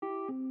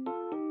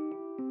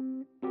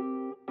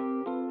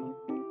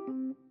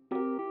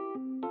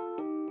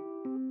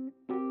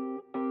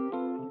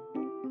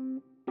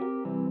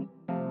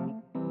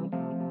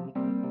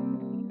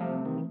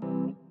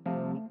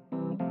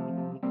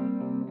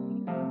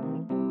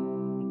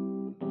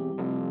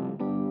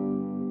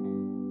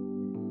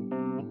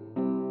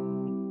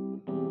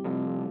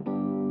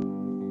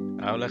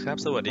เอาละครับ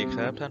สวัสดีค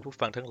รับท่านผู้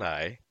ฟังทั้งหลา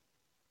ย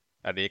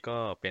อันนี้ก็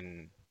เป็น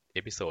เอ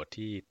พิโซด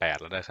ที่8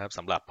แล้วนะครับส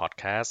ำหรับพอด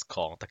แคสต์ข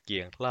องตะเกี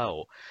ยงเล่า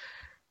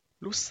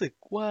รู้สึก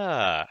ว่า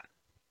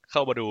เข้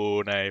ามาดู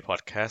ในพอ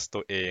ดแคสต์ตั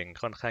วเอง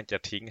ค่อนข้างจะ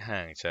ทิ้งห่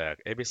างจาก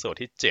เอพิโซด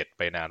ที่7ไ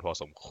ปนานพอ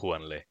สมควร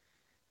เลย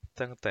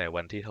ตั้งแต่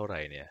วันที่เท่าไหร่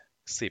เนี่ย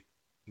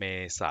10เม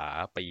ษา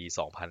ปี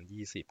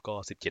2020ก็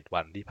17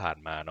วันที่ผ่าน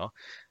มาเนาะ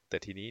แต่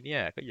ทีนี้เนี่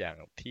ยก็อย่าง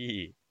ที่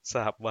ท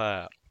ราบว่า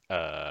เ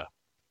อ่อ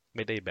ไ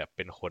ม่ได้แบบเ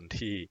ป็นคน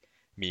ที่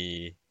มี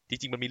จ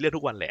ริงๆมันมีเรื่อง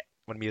ทุกวันแหละ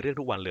มันมีเรื่อง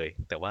ทุกวันเลย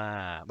แต่ว่า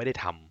ไม่ได้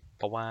ทำเ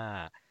พราะว่า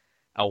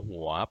เอา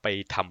หัวไป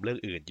ทำเรื่อง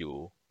อื่นอยู่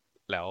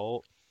แล้ว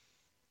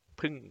เ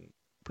พิ่ง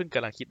เพิ่งก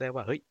ำลังคิดได้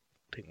ว่าเฮ้ย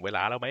ถึงเวล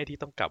าแล้วไหมที่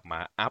ต้องกลับมา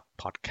อัพ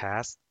พอดแค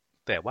สต์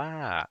แต่ว่า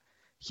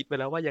คิดไป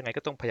แล้วว่ายังไง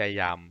ก็ต้องพยา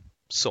ยาม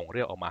ส่งเ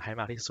รื่องออกมาให้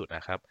มากที่สุดน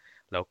ะครับ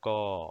แล้วก็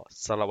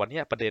สำหรับวัน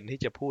นี้ประเด็นที่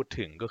จะพูด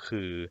ถึงก็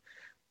คือ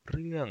เ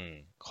รื่อง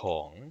ขอ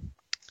ง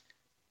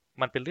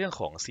มันเป็นเรื่อง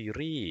ของซี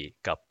รีส์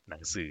กับหนั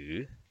งสือ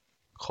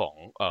ของ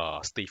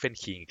สตีเฟน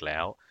คิงอีกแล้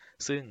ว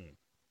ซึ่ง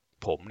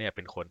ผมเนี่ยเ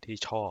ป็นคนที่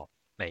ชอบ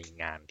ใน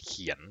งานเ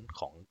ขียน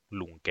ของ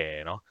ลุงแก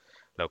เนาะ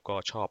แล้วก็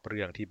ชอบเ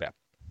รื่องที่แบบ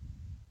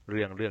เ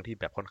รื่องที่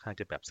แบบค่อนข้าง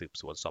จะแบบสืบ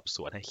สวนสอบส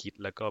วนให้คิด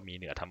แล้วก็มี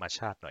เหนือธรรมช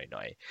าติห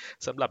น่อย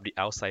ๆสำหรับ The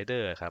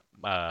Outsider ครับ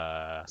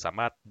สาม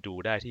ารถดู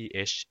ได้ที่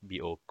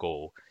HBO Go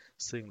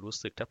ซึ่งรู้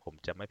สึกถ้าผม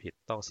จำไม่ผิด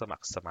ต้องสมั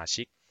ครสมา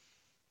ชิก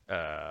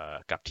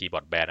กับทีบอ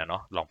ร์ดแบนด์นะเนา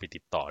ะลองไปติ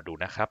ดต่อดู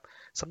นะครับ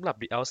สำหรับ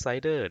The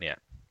Outsider เนี่ย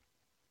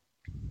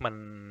มัน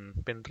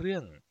เป็นเรื่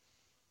อง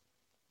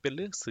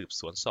สืบ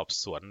สวนสอบ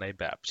สวนใน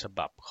แบบฉ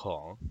บับขอ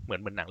งเหมือ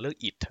นหนังเรื่อง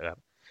It ครับ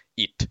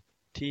It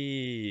ที่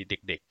เ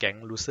ด็กๆแก๊ง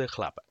Loser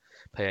Club อะ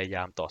พยาย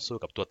ามต่อสู้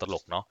กับตัวตล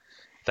กเนาะ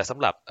แต่สำ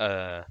หรับ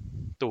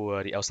ตัว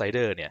The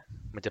Outsider เนี่ย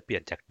มันจะเปลี่ย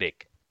นจากเด็ก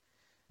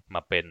ม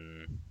าเป็น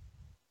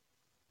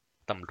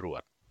ตำรว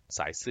จส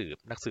ายสืบ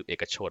นักสืบเอ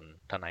กชน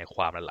ทนายค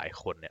วามหลาย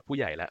ๆคนเนี่ยผู้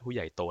ใหญ่และผู้ให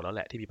ญ่โตแล้วแห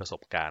ละที่มีประส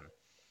บการณ์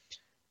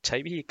ใช้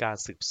วิธีการ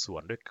สืบสว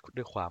น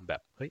ด้วยความแบ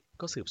บเฮ้ย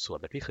ก็สืบสวน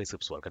แบบที่เคยสื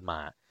บสวนกันมา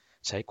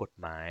ใช้กฎ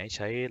หมายใ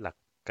ช้หลัก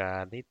กา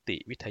รนิติ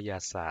วิทยา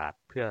ศาสตร์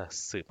เพื่อ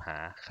สืบหา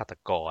ฆาต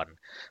กร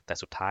แต่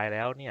สุดท้ายแ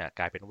ล้วเนี่ย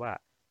กลายเป็นว่า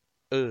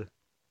เออ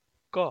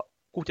ก็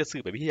กูจะสื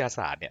บแบบวิทยาศ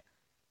าสตร์เนี่ย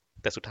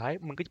แต่สุดท้าย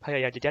มึงก็พย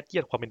ายามจะยัดเยี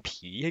ยดความเป็น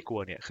ผีให้กู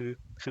เนี่ย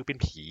คือเป็น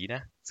ผีน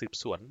ะสืบ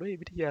สวนด้วย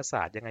วิทยาศ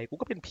าสตร์ยังไงกู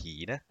ก็เป็นผี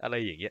นะอะไร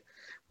อย่างเงี้ย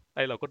ไอ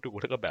เราก็ดู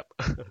แล้วก็แบบ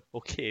โอ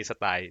เคส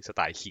ไ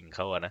ตล์คิงเข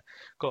าอะนะ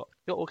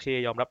ก็โอเค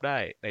ยอมรับได้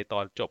ในตอ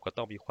นจบก็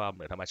ต้องมีความเห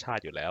นือธรรมชา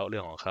ติอยู่แล้วเรื่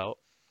องของเขา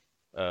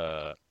เอ่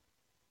อ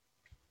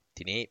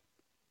ทีนี้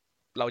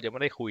เราจะไม่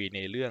ได้คุยใน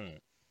เรื่อง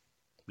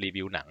รี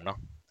วิวหนังเนาะ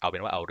เอาเป็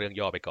นว่าเอาเรื่อง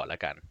ย่อไปก่อนแล้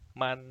วกัน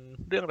มัน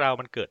เรื่องราว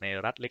มันเกิดใน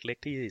รัฐเล็ก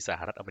ๆที่สห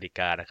รัฐอเมริก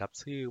านะครับ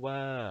ชื่อว่า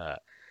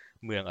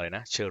เมืองอะไรน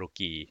ะเชอโร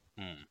กี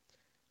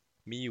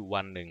มีอยู่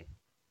วันหนึ่ง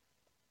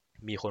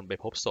มีคนไป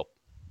พบศพ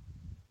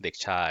เด็ก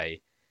ชาย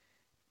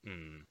อื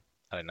ม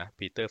อะไรนะ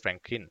ปีเตอร์แฟรง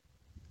คลิน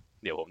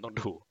เดี๋ยวผมต้อง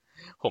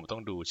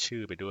ดูชื่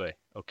อไปด้วย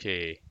โอเค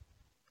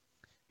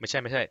ไม่ใช่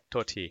โท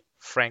ษที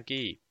แฟรง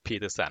กี้พี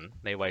เตอร์สัน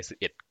ในวัย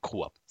11ข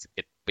วบ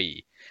11ปี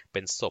เป็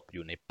นศพอ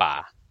ยู่ในป่า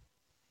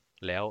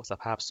แล้วส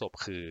ภาพศพ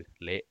คือ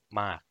เละ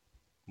มาก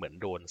เหมือน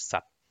โดนสั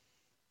ตว์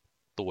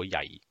ตัวให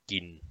ญ่กิ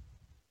น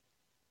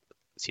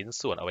ชิ้น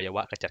ส่วนอวัยว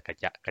ะกระจัดก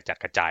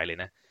ระจายเลย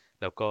นะ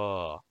แล้วก็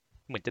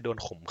เหมือนจะโดน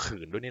ข่มขื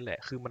นด้วยนี่แหละ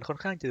คือมันค่อน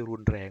ข้างจะรุ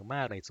นแรงม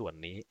ากในส่วน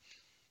นี้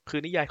คื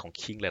อนิยายของ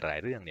คิงหลาย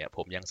ๆเรื่องเนี่ยผ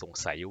มยังสง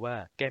สัยว่า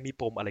แกมี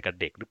ปมอะไรกับ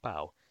เด็กหรือเปล่า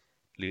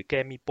หรือแก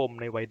มีปม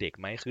ในวัยเด็ก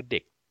ไหมคือเ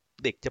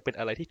ด็กจะเป็น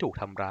อะไรที่ถูก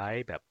ทำร้าย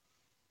แบบ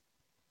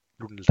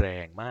รุนแร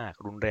งมาก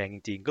รุนแรงจ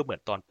ริงๆก็เหมือ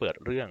นตอนเปิด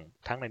เรื่อง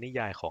ทั้งในนิ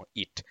ยายของ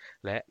It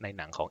และใน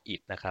หนังของ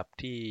It นะครับ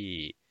ที่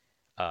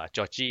จ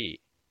อร์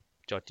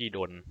จี้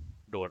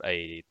โดนไอ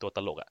ตัวต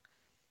ลกอะ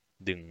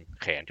ดึง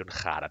แขนจน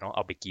ขาดอะเนาะเอ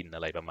าไปกินอ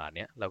ะไรประมาณเ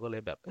นี้ยเราก็เล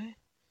ยแบบเอ๊ะ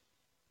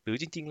หรือ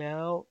จริงๆแล้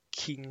ว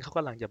คิงเขาก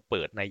ำลังจะเ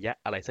ปิดนัยยะ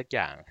อะไรสักอ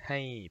ย่างให้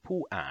ผู้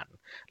อ่าน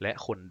และ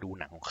คนดู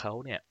หนังของเขา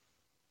เนี่ย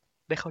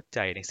ได้เข้าใจ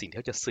ในสิ่งที่เ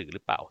ขาจะสื่อหรื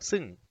อเปล่าซึ่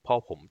งพอ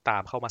ผมตา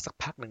มเข้ามาสัก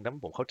พักหนึ่งนะ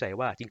ผมเข้าใจ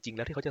ว่าจริงๆแ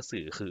ล้วที่เขาจะ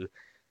สื่อคือ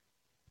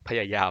พ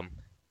ยายาม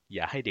อ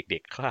ย่าให้เด็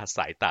กๆคลาดส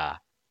ายตา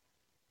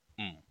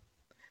อืม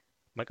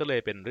มันก็เล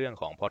ยเป็นเรื่อง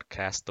ของพอดแค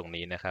สต์ตรง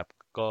นี้นะครับ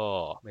ก็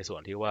ในส่ว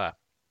นที่ว่า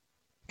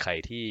ใคร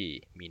ที่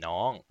มีน้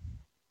อง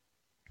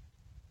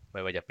ไ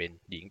ม่ว่าจะเป็น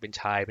หญิงเป็น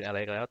ชายเป็นอะไร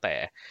ก็แล้วแต่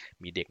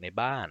มีเด็กใน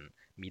บ้าน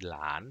มีหล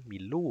านมี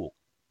ลูก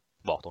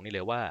บอกตรงนี้เล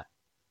ยว่า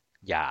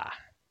อย่า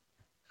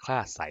คลา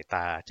ดสายต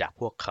าจาก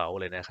พวกเขา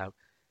เลยนะครับ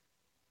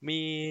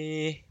มี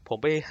ผม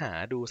ไปหา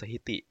ดูสถิ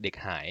ติเด็ก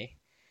หาย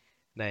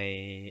ใน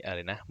อะไร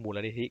นะมูล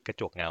นิธิกระ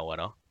จกเงาอะ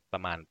เนาะปร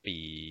ะมาณปี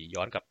ย้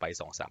อนกลับไป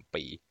2-3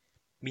 ปี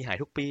มีหาย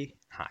ทุกปี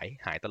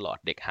หายตลอด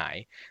เด็กหาย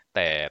แ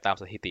ต่ตาม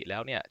สถิติแล้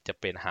วเนี่ยจะ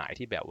เป็นหาย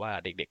ที่แบบว่า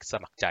เด็กๆส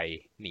มัครใจ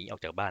หนีออ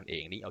กจากบ้านเอ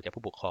งหนีออกจาก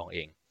ผู้ปกครองเอ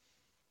ง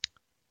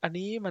อัน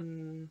นี้มัน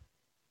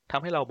ท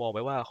ำให้เรามองไป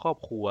ว่าครอบ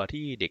ครัว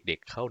ที่เด็ก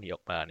ๆเข้าหนีอ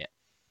อกมาเนี่ย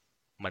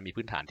มันมี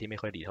พื้นฐานที่ไม่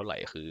ค่อยดีเท่าไหร่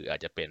คืออาจ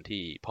จะเป็น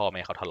ที่พ่อแ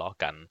ม่เขาทะเลาะ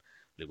กัน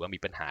รือว่ามี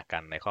ปัญหากั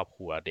นในครอบค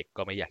รัวเด็ก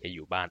ก็ไม่อยากจะอ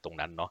ยู่บ้านตรง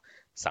นั้นเนาะ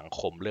สัง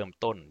คมเริ่ม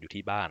ต้นอยู่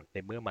ที่บ้านใน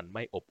เมื่อมันไ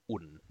ม่อบ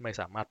อุ่นไม่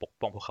สามารถปก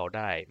ป้องพวกเขาไ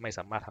ด้ไม่ส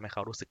ามารถทำให้เข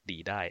ารู้สึกดี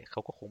ได้เข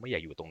าก็คงไม่อยา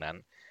กอยู่ตรงนั้น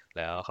แ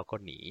ล้วเขาก็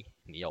ห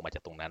นีออกมาจา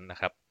กตรงนั้นนะ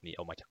ครับหนีอ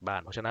อกมาจากบ้า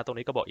นเพราะฉะนั้นตรง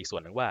นี้ก็บอกอีกส่ว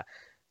นหนึ่งว่า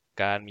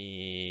การมี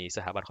ส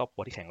ถาบันครอบครั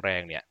วที่แข็งแร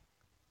งเนี่ย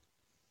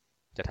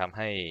จะทำใ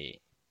ห้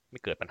ไม่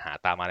เกิดปัญหา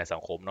ตามมาในสั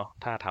งคมเนาะ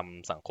ถ้าท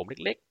ำสังคมเ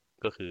ล็ก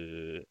ๆก็คือ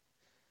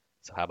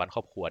สถาบันคร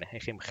อบครัวเนี่ยให้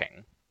เข้มแข็ง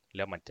แ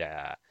ล้วมันจะ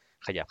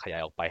ขยับขยา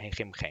ยออกไปให้เ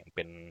ข้มแข็งเ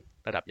ป็น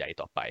ระดับใหญ่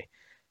ต่อไป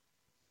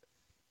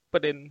ปร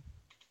ะเด็น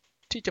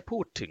ที่จะพู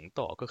ดถึง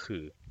ต่อก็คื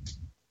อ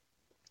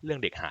เรื่อง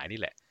เด็กหายนี่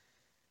แหละ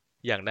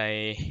อย่างใน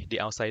The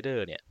Outsider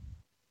เนี่ย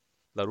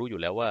เรารู้อยู่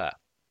แล้วว่า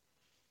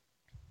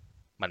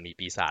มันมี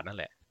ปีศาจนั่น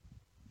แหละ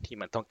ที่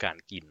มันต้องการ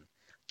กิ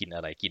นอ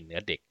ะไรกินเนื้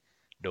อเด็ก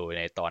โดยใ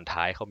นตอน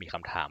ท้ายเขามีค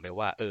ำถามไป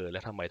ว่าแล้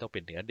วทำไมต้องเป็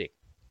นเนื้อเด็ก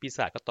ปีศ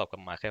าจก็ตอบกลั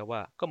บมาแค่ว่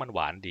าก็มันหว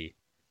านดี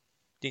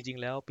จริง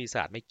ๆแล้วปีศ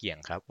าจไม่เกี่ยง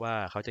ครับว่า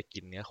เขาจะกิ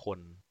นเนื้อคน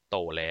โต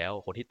แล้ว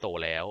คนที่โต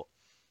แล้ว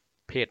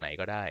เพศไหน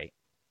ก็ได้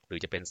หรือ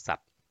จะเป็นสัต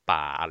ว์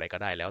ป่าอะไรก็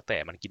ได้แล้วแต่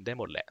มันกินได้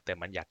หมดแหละแต่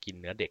มันอยากกิน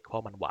เนื้อเด็กเพรา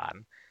ะมันหวาน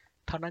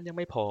เท่านั้นยัง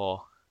ไม่พอ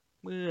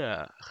เมื่อ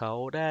เขา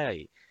ได้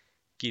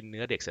กินเ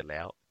นื้อเด็กเสร็จแ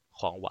ล้ว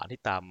ของหวาน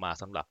ที่ตามมา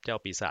สำหรับเจ้า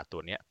ปีศาจตั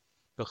วเนี้ย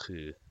ก็คื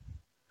อ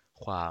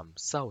ความ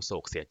เศร้าโศ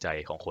กเสียใจ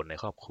ของคนใน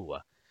ครอบครัว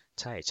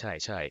ใช่ใช่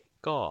ใช่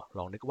ก็ล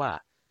องนึกว่า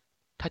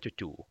ถ้า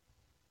จู่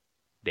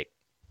ๆเด็ก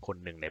คน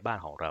หนึ่งในบ้าน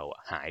ของเรา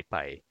หายไป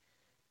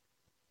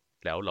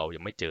แล้วเรายั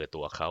งไม่เจอ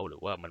ตัวเขาหรื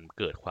อว่ามัน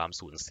เกิดความ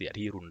สูญเสีย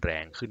ที่รุนแร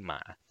งขึ้นมา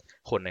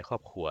คนในครอ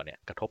บครัวเนี่ย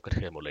กระทบกระเ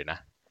ทือนหมดเลยนะ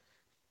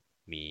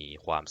มี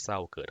ความเศร้า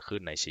เกิดขึ้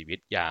นในชีวิต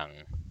อย่าง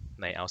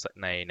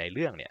ในเ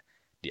รื่องเนี่ย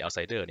The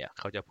Outsider เนี่ย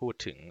เขาจะพูด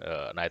ถึง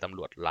นายตำร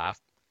วจลาฟ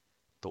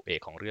ตัวเอ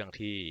กของเรื่อง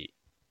ที่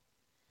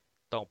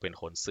ต้องเป็น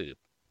คนสื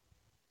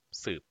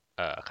บ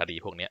คดี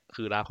พวกเนี้ย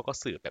คือลาฟเขาก็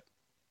สืบแบบ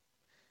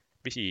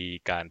วิธี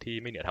การที่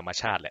ไม่เหนือธรรม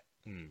ชาติแหละ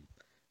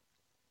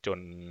จน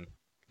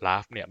ลา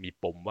ฟเนี่ยมี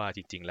ปมว่าจ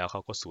ริงๆแล้วเข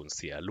าก็สูญเ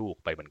สียลูก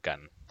ไปเหมือนกัน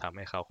ทำใ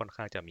ห้เขาค่อน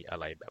ข้างจะมีอะ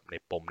ไรแบบใน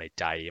ปมใน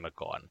ใจมา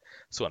ก่อน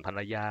ส่วนภรร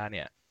ยาเ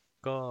นี่ย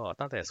ก็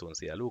ตั้งแต่สูญเ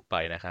สียลูกไป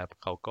นะครับ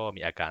เขาก็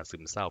มีอาการซึ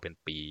มเศร้าเป็น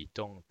ปี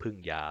ต้องพึ่ง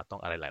ยาต้อ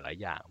งอะไรหลาย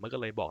ๆอย่างมันก็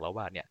เลยบอกแล้ว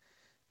ว่าเนี่ย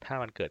ถ้า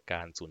มันเกิดก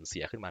ารสูญเสี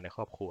ยขึ้นมาในค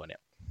รอบครัวเนี่ย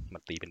มั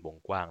นตีเป็นวง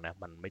กว้างนะ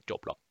มันไม่จ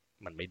บหรอก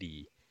มันไม่ดี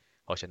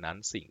เพราะฉะนั้น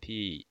สิ่ง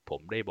ที่ผ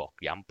มได้บอก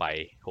ย้ำไป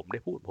ผมได้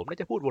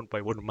จะพูดวนไป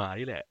วนมา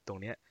นี่แหละตรง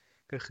เนี้ย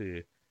ก็คือ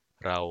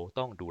เรา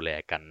ต้องดูแล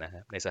กันนะค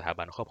รับในสถา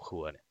บันครอบครั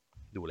วเนี่ย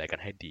ดูแลกัน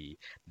ให้ดี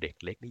เด็ก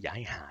เล็กนี่อย่าใ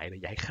ห้หายเลย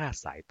อย่าให้คลาด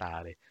สายตา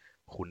เลย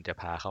คุณจะ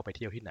พาเขาไปเ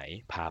ที่ยวที่ไหน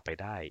พาไป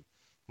ได้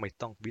ไม่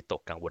ต้องวิต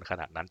กกังวลข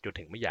นาดนั้นจน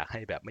ถึงไม่อยากใ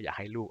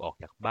ห้ลูกออก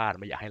จากบ้าน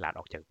ไม่อยากให้หลาน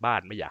ออกจากบ้า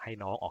นไม่อยากให้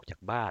น้องออกจาก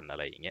บ้านอะ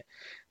ไรอย่างเงี้ย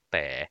แ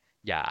ต่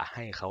อย่าใ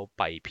ห้เขา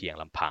ไปเพียง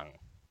ลำพัง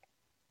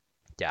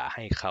อย่าใ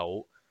ห้เขา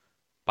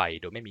ไป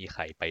โดยไม่มีใค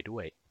รไปด้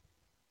วย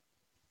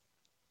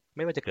ไ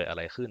ม่ว่าจะเกิดอะไ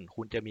รขึ้น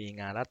คุณจะมี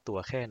งานรัดตัว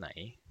แค่ไหน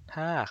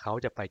ถ้าเขา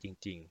จะไปจ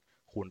ริง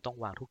ๆคุณต้อง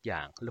วางทุกอย่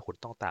างแล้วคุณ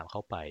ต้องตามเข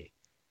าไป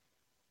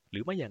หรื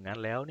อไม่อย่างนั้น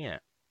แล้วเนี่ย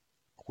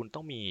คุณต้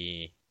องมี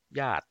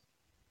ญาติ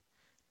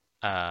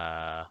อ่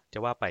จะ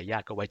ว่าไปญา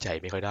ติก็ไว้ใจ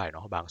ไม่ค่อยได้เน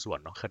าะบางส่วน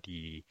เนาะคดี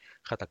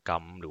ฆาตกร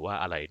รมหรือว่า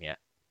อะไรเนี่ย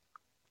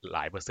หล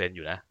ายเปอร์เซ็นต์อ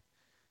ยู่นะ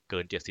เกิ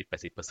น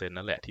70-80%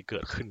นั่นแหละที่เกิ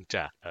ดขึ้นจ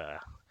าก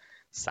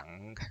สัง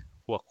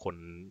พวกคน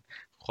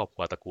ครอบค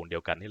รัวตระกูลเดี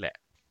ยวกันนี่แหละ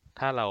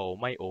ถ้าเรา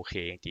ไม่โอเค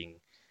จริง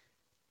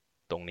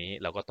ๆตรงนี้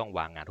เราก็ต้องว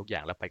างงานทุกอย่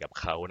างแล้วไปกับ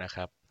เขานะค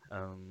รับ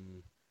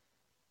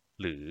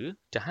หรือ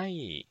จะให้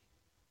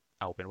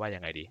เอาเป็นว่ายั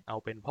งไงดีเอา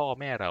เป็นพ่อ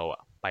แม่เรา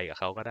ไปกับ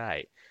เขาก็ได้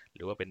ห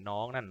รือว่าเป็นน้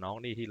องนั่นน้อง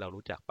นี่ที่เรา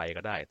รู้จักไป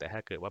ก็ได้แต่ถ้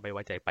าเกิดว่าไม่ไ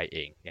ว้ใจไปเอ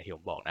งอย่างที่ผ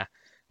มบอกนะ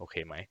โอเค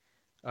ไหม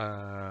เอ่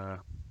อ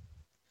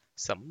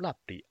สำหรับ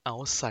The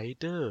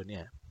Outsider เ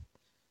นี่ย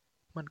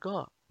มันก็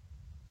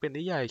เป็น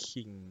นิยาย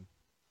คิง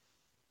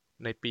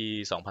ในปี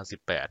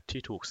 2018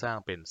 ที่ถูกสร้าง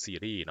เป็นซี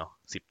รีส์เนาะ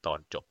10 ตอน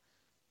จบ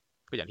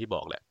ก็อย่างที่บ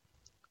อกแหละ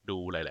ดู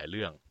หลายๆเ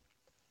รื่อง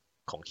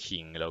ของคิ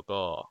งแล้ว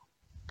ก็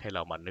ให้เ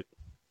รามานึก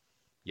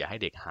อย่าให้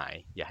เด็กหาย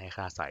อย่าให้ค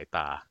ลาดสายต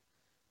า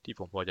ที่ผ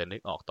มพอจะนึ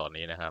กออกตอน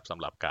นี้นะครับสำ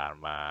หรับการ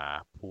มา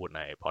พูดใ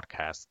นพอดแค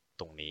สต์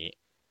ตรงนี้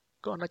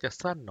ก็น่าจะ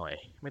สั้นหน่อย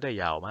ไม่ได้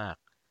ยาวมาก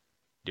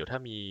เดี๋ยวถ้า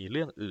มีเ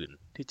รื่องอื่น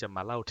ที่จะม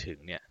าเล่าถึง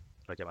เนี่ย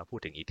เราจะมาพูด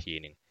ถึงอีกที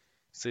หนึ่ง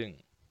ซึ่ง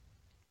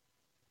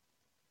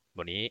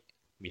วันนี้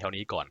มีเท่า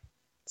นี้ก่อน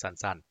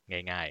สั้น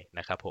ๆง่ายๆน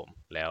ะครับผม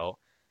แล้ว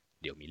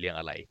เดี๋ยวมีเรื่อง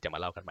อะไรจะมา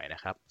เล่ากันใหม่น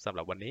ะครับสำห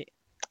รับวันนี้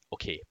โอ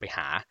เคไปห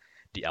า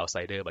The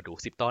Outsider มาดู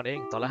10 ตอนเอง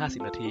ตอนละ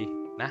50 นาที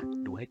นะ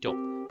ดูให้จบ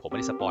ผมไม่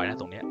ได้สปอยนะ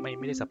ตรงเนี้ย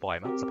ไม่ได้สปอย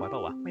มั้งสปอยเปล่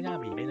าวะไม่น่า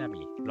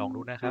มีลอง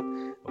ดูนะครับ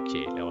โอเค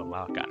แล้ว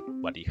ว่ากัน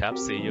สวัสดีครับ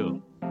see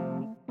you